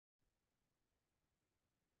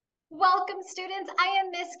Welcome, students. I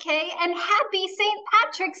am Miss K, and happy St.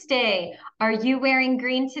 Patrick's Day. Are you wearing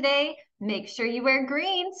green today? Make sure you wear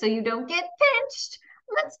green so you don't get pinched.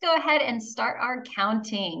 Let's go ahead and start our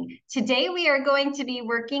counting. Today, we are going to be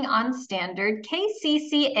working on standard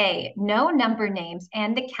K.C.C.A, know number names,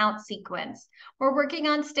 and the count sequence. We're working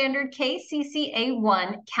on standard K.CC.A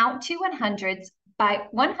 1, count to 100 by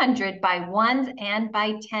 100 by ones and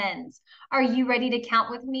by tens. Are you ready to count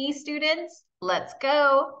with me, students? Let's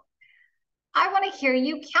go. I want to hear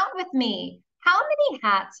you count with me. How many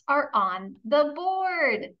hats are on the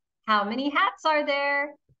board? How many hats are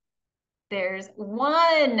there? There's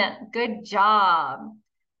one. Good job.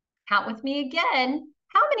 Count with me again.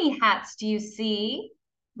 How many hats do you see?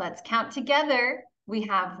 Let's count together. We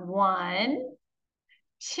have one,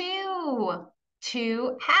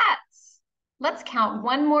 two hats. Let's count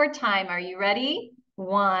one more time. Are you ready?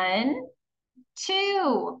 One,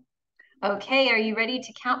 two. Okay, are you ready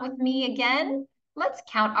to count with me again? Let's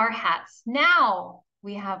count our hats now.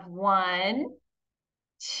 We have one,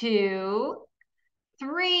 two,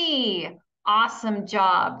 three. Awesome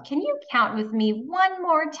job. Can you count with me one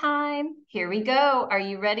more time? Here we go. Are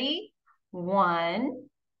you ready? One,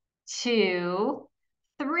 two,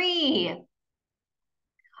 three.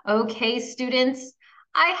 Okay, students,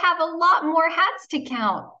 I have a lot more hats to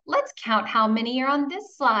count. Let's count how many are on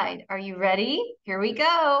this slide. Are you ready? Here we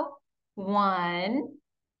go. One,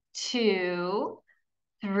 two,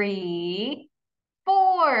 three,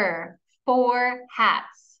 four. Four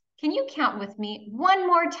hats. Can you count with me one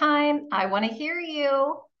more time? I want to hear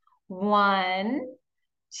you. One,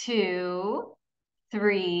 two,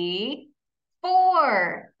 three,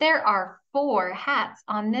 four. There are four hats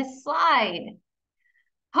on this slide.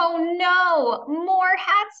 Oh no, more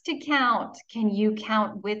hats to count. Can you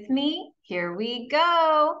count with me? Here we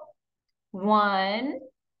go. One,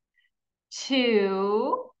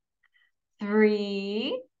 two,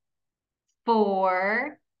 three,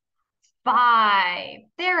 four, five.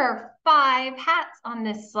 There are five hats on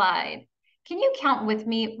this slide. Can you count with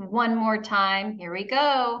me one more time? Here we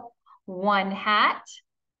go. One hat,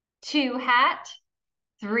 two hat,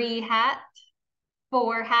 three hat,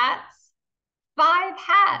 four hats, five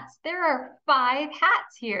hats. There are five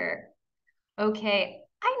hats here. Okay,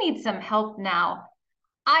 I need some help now.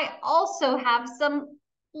 I also have some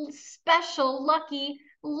special lucky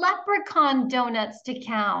leprechaun donuts to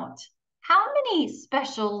count. How many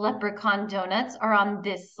special leprechaun donuts are on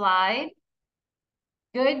this slide?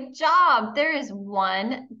 Good job. There is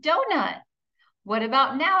one donut. What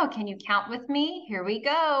about now? Can you count with me? Here we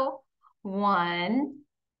go. One,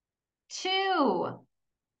 two.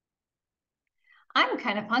 I'm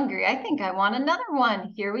kind of hungry. I think I want another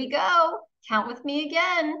one. Here we go. Count with me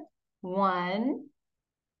again. One,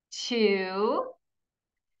 two,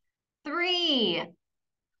 three.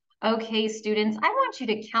 Okay, students, I want you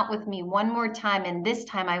to count with me one more time, and this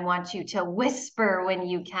time I want you to whisper when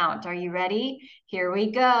you count. Are you ready? Here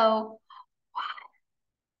we go.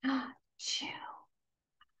 One, two.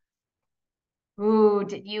 Ooh,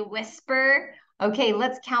 did you whisper? Okay,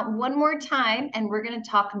 let's count one more time, and we're going to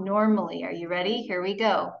talk normally. Are you ready? Here we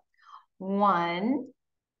go. One,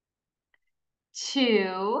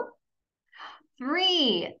 two,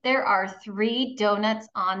 three. There are three donuts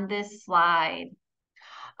on this slide.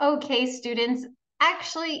 Okay, students,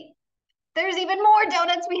 actually, there's even more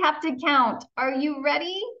donuts we have to count. Are you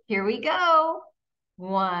ready? Here we go.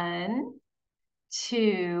 One,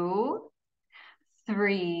 two,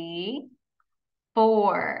 three,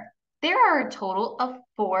 four. There are a total of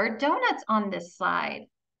four donuts on this slide.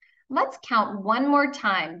 Let's count one more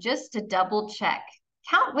time just to double check.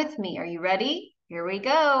 Count with me. Are you ready? Here we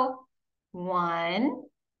go. One,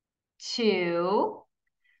 two,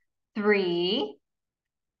 three,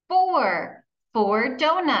 four. Four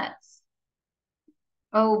donuts.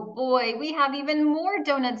 Oh boy, we have even more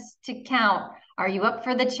donuts to count. Are you up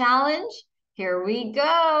for the challenge? Here we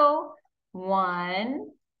go.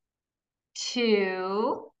 One,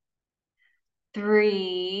 two,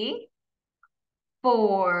 three,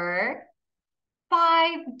 four,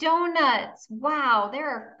 five donuts. Wow, there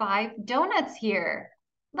are five donuts here.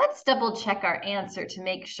 Let's double check our answer to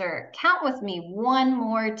make sure. Count with me one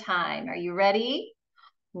more time. Are you ready?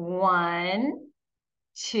 One,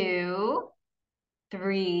 two,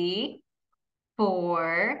 three,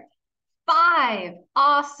 four, five.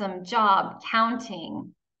 Awesome job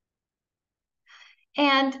counting.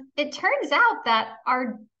 And it turns out that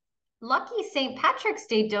our lucky St. Patrick's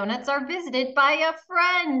Day donuts are visited by a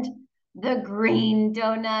friend, the green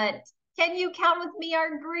donut. Can you count with me,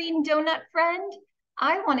 our green donut friend?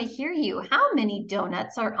 I want to hear you. How many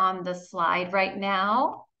donuts are on the slide right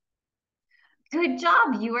now? Good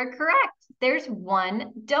job. You are correct. There's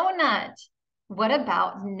one donut. What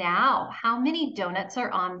about now? How many donuts are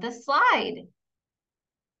on the slide?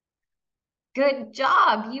 Good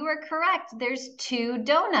job. You are correct. There's two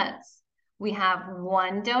donuts. We have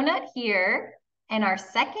one donut here and our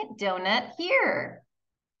second donut here.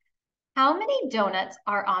 How many donuts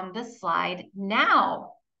are on the slide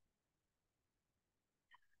now?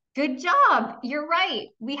 Good job. You're right.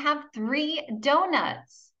 We have three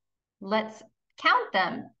donuts. Let's count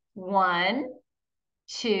them. 1,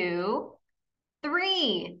 2,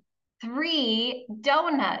 3. 3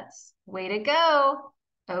 donuts. Way to go.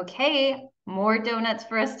 Okay, more donuts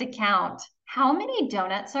for us to count. How many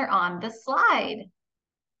donuts are on the slide?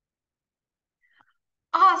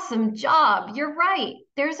 Awesome job. You're right.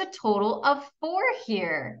 There's a total of 4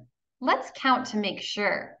 here. Let's count to make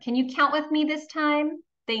sure. Can you count with me this time?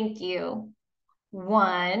 Thank you.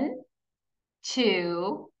 1,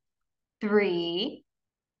 2, 3,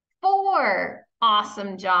 4.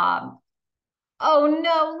 Awesome job. Oh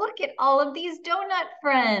no, look at all of these donut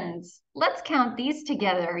friends. Let's count these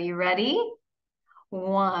together. Are you ready?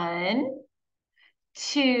 1,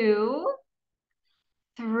 2,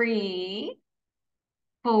 3,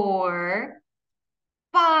 4,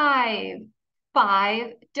 5.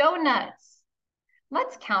 5 donuts.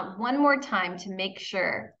 Let's count one more time to make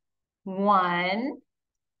sure. 1,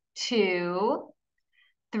 2,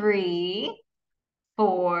 3,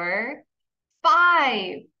 4,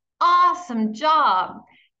 5. Awesome job.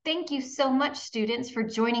 Thank you so much, students, for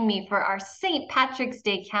joining me for our St. Patrick's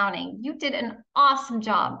Day counting. You did an awesome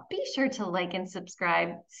job. Be sure to like and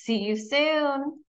subscribe. See you soon.